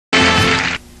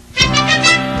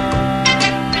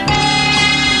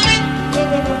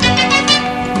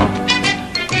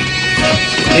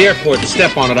the airport.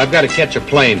 Step on it. I've got to catch a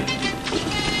plane.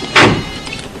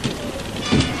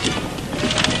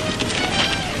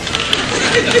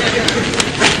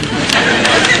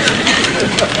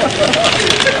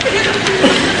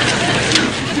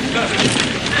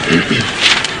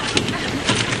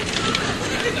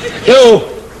 Yo!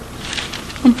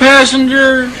 I'm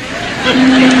passenger.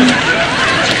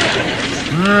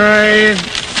 All right.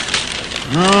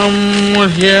 I'm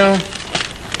with you.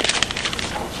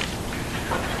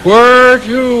 Where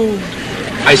to?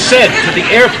 I said to the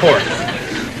airport.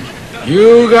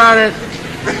 You got it.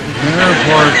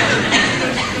 Airport.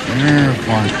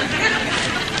 Airport.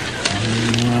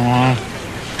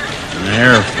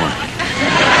 Airport.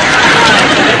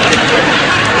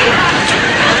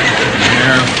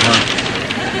 Airport.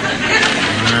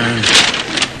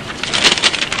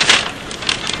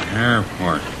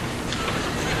 Airport.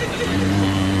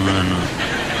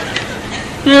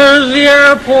 Here's the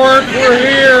airport. We're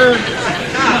here.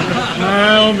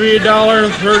 I'll be $1.35.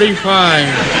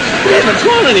 We haven't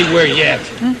gone anywhere yet.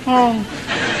 Oh.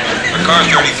 Car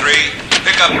 33,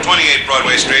 pick up 28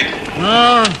 Broadway Street.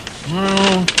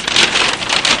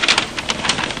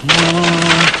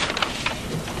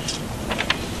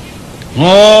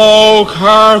 Oh,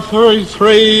 car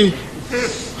 33.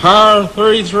 Car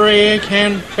 33, I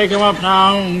can't pick him up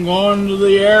now. I'm going to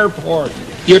the airport.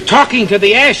 You're talking to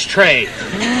the ashtray.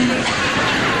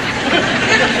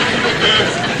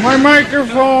 My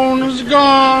microphone is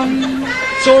gone.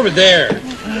 It's over there.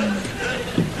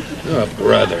 Oh,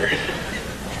 brother.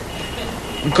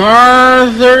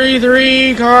 Car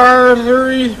 33, car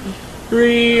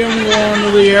 33, I'm going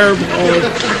to the airport.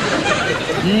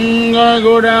 I'm gonna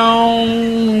go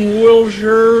down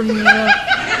Wilshire and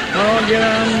I'll get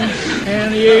on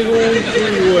San Diego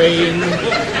Freeway and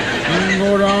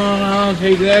go down. I'll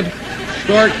take that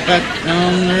shortcut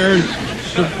down there to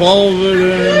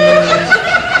Sepulveda.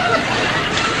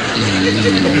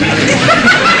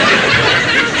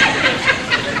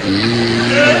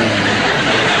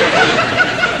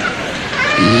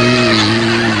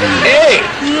 Hey!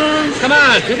 Come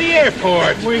on, to the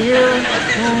airport. We're here.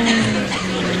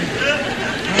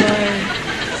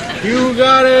 You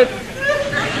got it.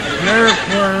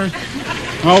 Airport.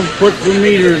 I'll put the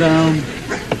meter down.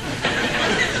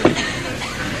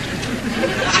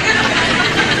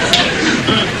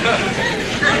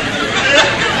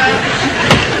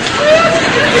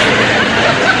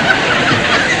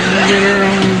 Get her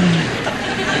on.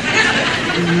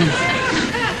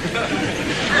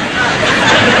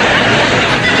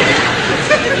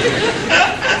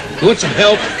 You want some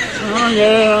help? Oh,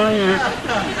 yeah.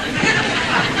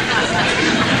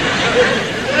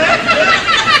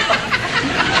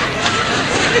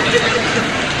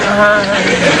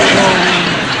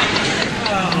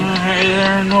 Hey,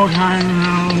 there's no time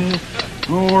now.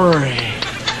 Don't worry.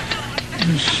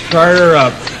 Start her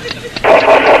up.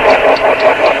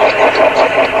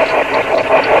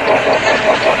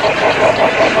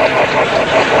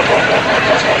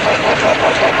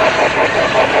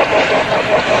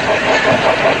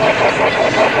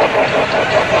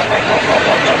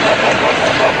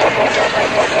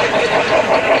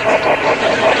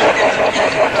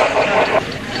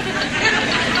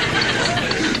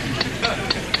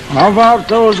 How about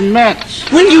those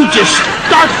Mets? Will you just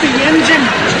start the engine?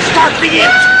 Start the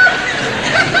engine!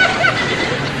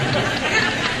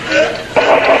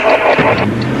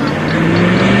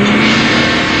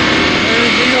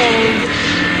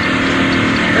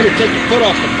 Better take your foot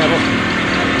off the pedal.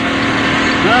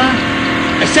 Huh?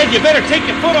 I said you better take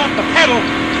your foot off the pedal.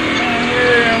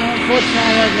 Here, my foot's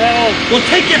on the pedal. Well,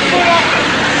 take your foot off the...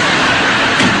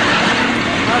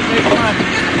 I'll take my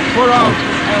foot off the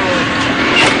pedal.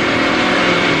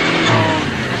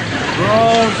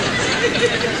 Gross.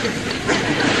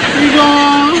 Be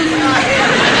gone.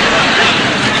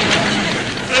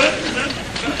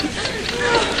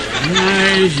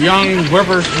 Nice young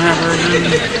whippersnappers.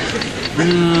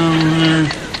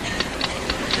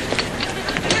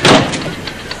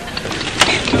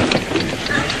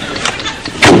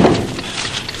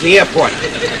 The airport.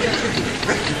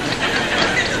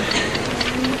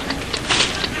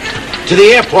 To the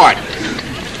airport.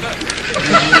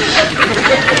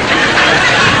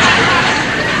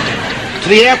 To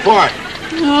the airport.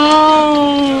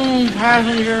 Oh,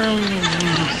 passenger.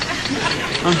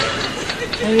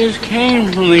 I just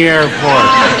came from the airport.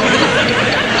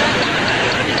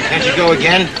 Can't you go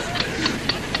again?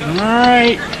 All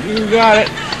right, you got it.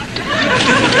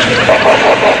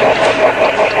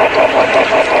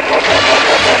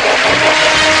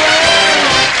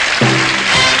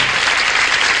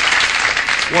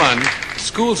 One,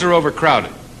 schools are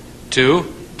overcrowded. 2,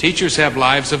 teachers have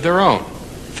lives of their own.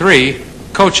 3,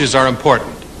 coaches are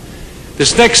important.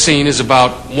 This next scene is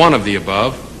about one of the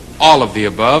above, all of the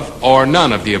above, or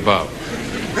none of the above.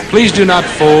 Please do not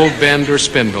fold, bend, or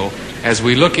spindle as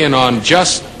we look in on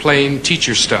just plain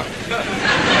teacher stuff.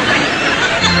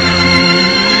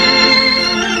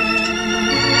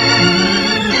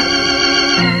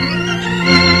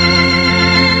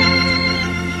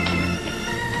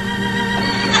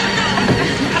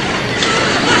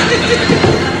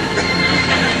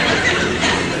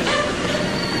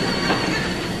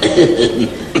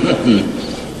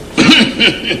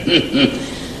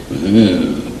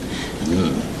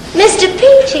 Mr.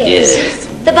 Peaches. Yes.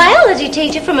 The biology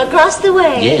teacher from across the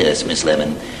way. Yes, Miss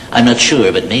Lemon. I'm not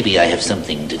sure, but maybe I have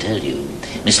something to tell you.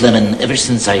 Miss Lemon, ever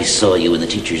since I saw you in the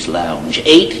teacher's lounge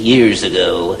 8 years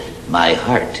ago, my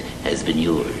heart has been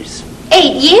yours.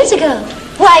 8 years ago?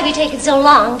 Why have you taken so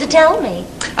long to tell me?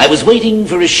 I was waiting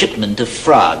for a shipment of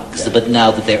frogs, but now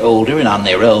that they're older and on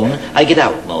their own, I get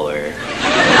out more.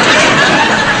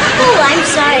 Oh, I'm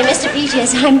sorry, Mr.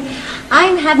 Peaches. I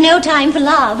have no time for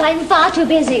love. I'm far too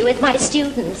busy with my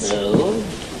students. So,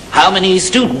 how many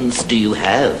students do you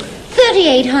have?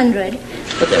 3,800.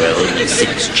 But there are only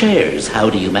 6 chairs. How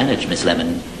do you manage, Miss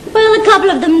Lemon? Well, a couple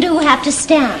of them do have to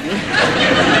stand.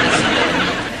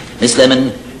 Miss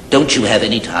Lemon, don't you have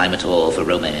any time at all for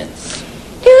romance?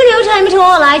 No time at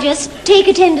all. I just take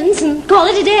attendance and call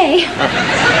it a day.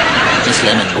 Miss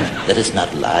Lemon, let us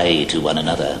not lie to one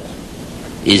another.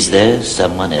 Is there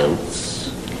someone else?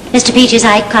 Mr. Peaches,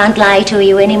 I can't lie to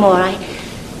you anymore.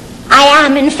 I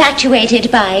am infatuated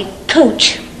by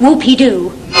Coach Whoopie-Doo.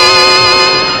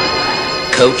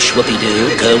 Coach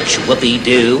Whoopie-Doo, Coach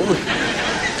Whoopie-Doo.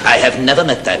 I have never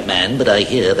met that man, but I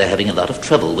hear they're having a lot of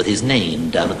trouble with his name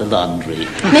down at the laundry.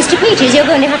 Mr. Peaches, you're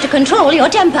going to have to control your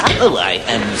temper. Oh, I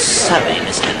am sorry,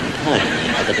 Miss Lemon. Pardon me,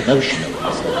 I got emotional.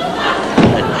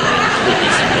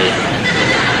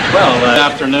 Well, good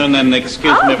afternoon, and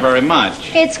excuse me very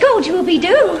much. It's Coach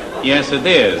Whoopie-Doo. Yes, it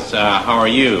is. How are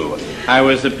you? I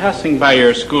was passing by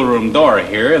your schoolroom door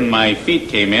here, and my feet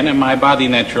came in, and my body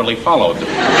naturally followed.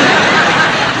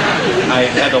 I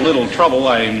had a little trouble.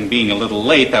 I'm being a little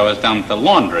late. I was down at the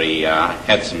laundry.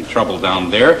 Had some trouble down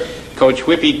there. Coach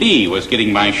Whippy D was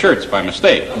getting my shirts by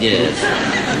mistake. Yes.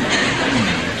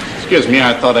 Excuse me,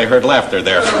 I thought I heard laughter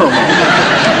there for a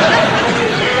moment.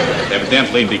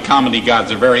 Evidently, the comedy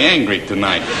gods are very angry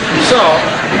tonight. So,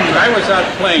 I was out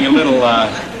playing a little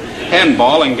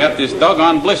handball and got this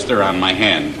doggone blister on my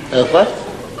hand. What?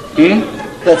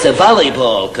 That's a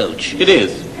volleyball, Coach. It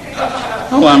is.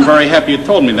 Well, I'm very happy you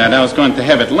told me that. I was going to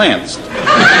have it lanced.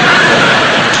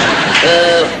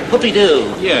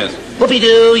 Whoopie-Doo. Yes.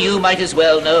 Whoopie-Doo, you might as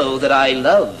well know that I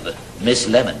love Miss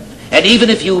Lemon. And even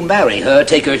if you marry her,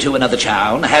 take her to another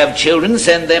town, have children,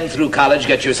 send them through college,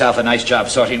 get yourself a nice job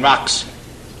sorting rocks,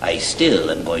 I still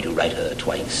am going to write her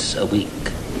twice a week.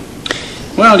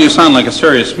 Well, you sound like a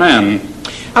serious man.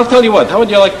 I'll tell you what, how would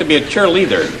you like to be a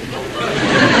cheerleader?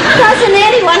 Doesn't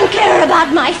anyone care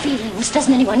about my feelings?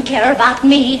 Doesn't anyone care about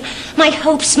me? My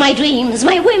hopes, my dreams,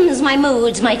 my whims, my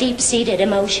moods, my deep-seated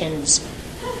emotions.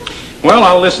 Well,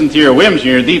 I'll listen to your whims and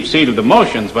your deep-seated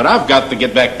emotions, but I've got to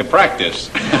get back to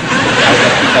practice. I've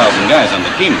got 2,000 guys on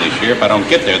the team this year. If I don't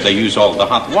get there, they use all the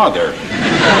hot water.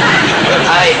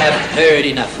 I have heard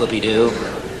enough, Whoopie-Doo.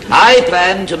 I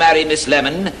plan to marry Miss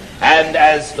Lemon, and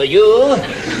as for you...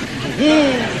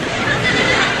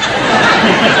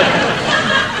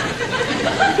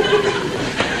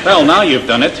 Well, now you've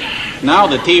done it. Now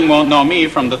the team won't know me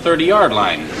from the 30-yard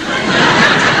line.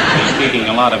 He's taking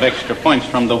a lot of extra points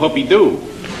from the Whoopie-Doo.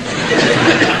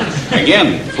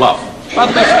 Again, fluff.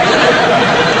 But I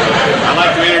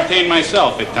like to entertain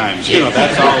myself at times. You know,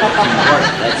 that's all that's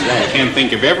important. That's right. You can't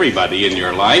think of everybody in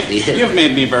your life. Yeah. You've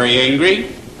made me very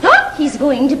angry. Huh? He's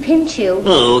going to pinch you.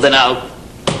 Oh, then I'll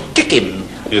kick him.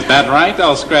 Is that right?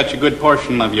 I'll scratch a good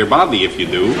portion of your body if you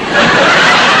do.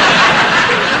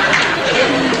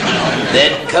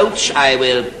 Then, Coach, I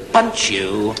will punch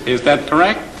you. Is that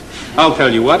correct? I'll tell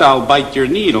you what, I'll bite your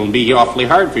knee. It'll be awfully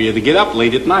hard for you to get up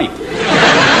late at night.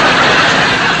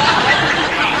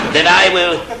 Then I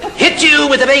will hit you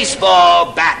with a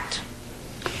baseball bat.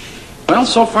 Well,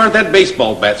 so far that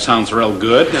baseball bat sounds real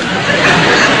good.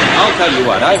 I'll tell you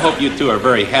what, I hope you two are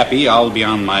very happy. I'll be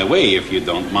on my way if you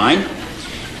don't mind.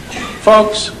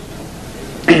 Folks,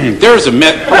 there's a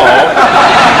Hello.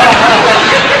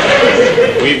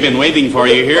 We've been waiting for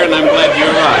you here, and I'm glad you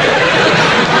arrived.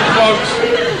 Folks,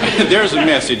 there's a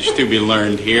message to be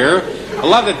learned here. A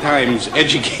lot of times,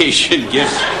 education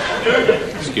gives...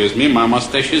 Excuse me, my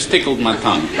mustache has tickled my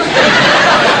tongue.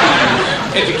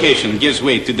 Education gives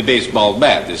weight to the baseball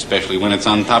bat, especially when it's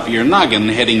on top of your noggin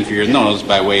heading for your nose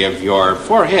by way of your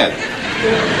forehead.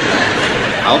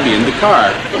 I'll be in the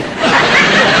car.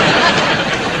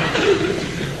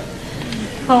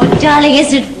 Oh, darling,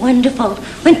 isn't it wonderful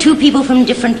when two people from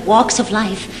different walks of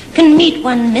life can meet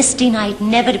one misty night,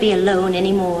 never to be alone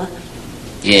anymore?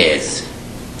 Yes.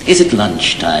 Is it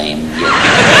lunchtime yet?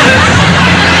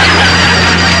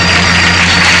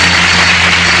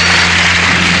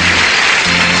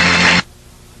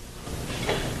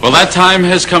 Well, that time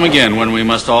has come again when we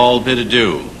must all bid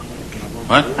adieu.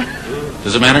 What?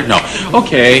 Does it matter? No.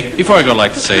 Okay, before I go, I'd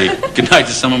like to say goodnight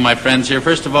to some of my friends here.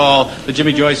 First of all, the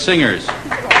Jimmy Joyce Singers. The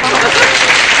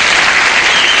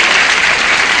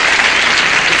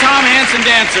Tom Hansen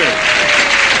Dancers.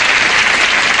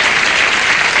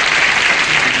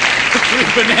 The Three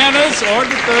Bananas, or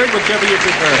the third, whichever you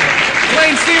prefer.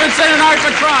 Lane Stevenson and Art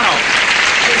Matrano.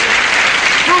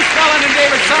 Bruce Cullen and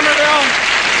David Somerville.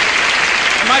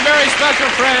 And my very special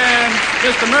friends,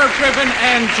 Mr. Merv Griffin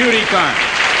and Judy Carn.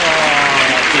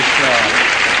 Oh, good job.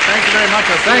 Thank you very much.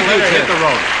 Thank you, Hit the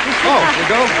road. Oh, we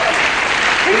go?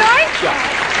 Good night.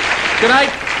 Good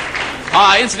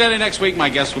night. Incidentally, next week my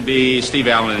guest will be Steve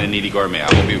Allen and Edie Gourmet.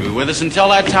 I will be with us until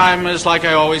that time, as like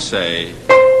I always say.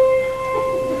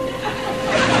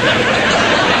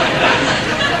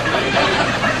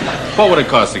 What would it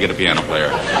cost to get a piano player?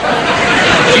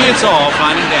 Gee, it's all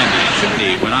fine and dandy. It should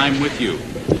be when I'm with you.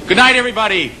 Good night,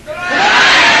 everybody.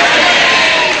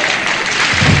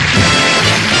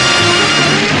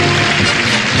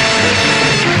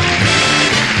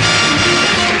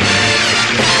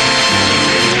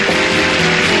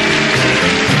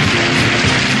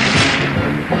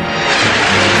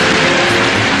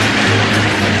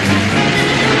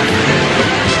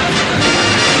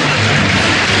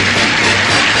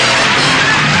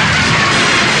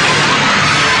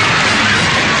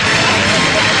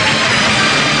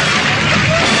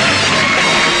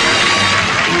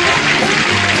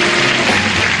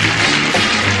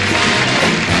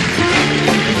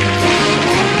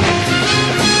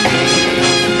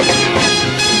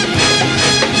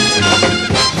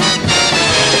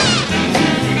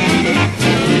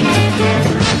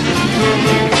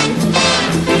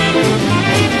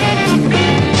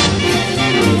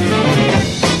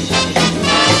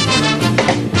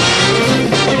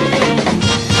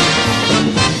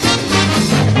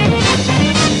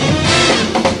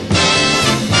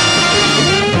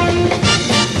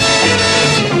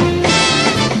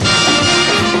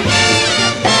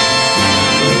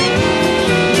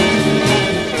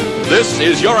 This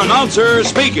is your announcer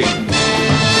speaking.